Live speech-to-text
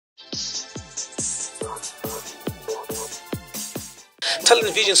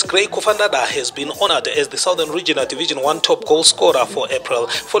Talen Vision's Grey Kufandada has been honored as the Southern Regional Division 1 top goal scorer for April,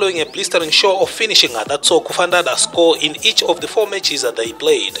 following a blistering show of finishing that saw Kufandada score in each of the 4 matches that they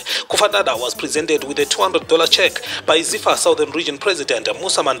played. Kufandada was presented with a $200 check by Zifa Southern Region President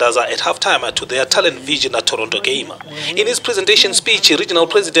Musa Mandaza at halftime to their Talen Vision Toronto game. In his presentation speech, Regional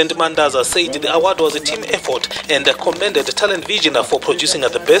President Mandaza said the award was a team effort and commended Talen Vision for producing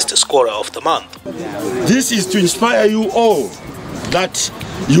the best scorer of the month. This is to inspire you all that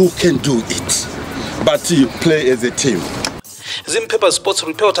you can do it, but you play as a team. Zimpepa sports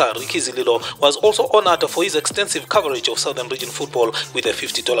reporter Ricky Zililo was also honored for his extensive coverage of Southern Region football with a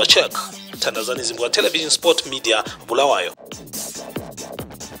 $50 check. Tandazani Zimbabwe Television Sport Media, Bulawayo.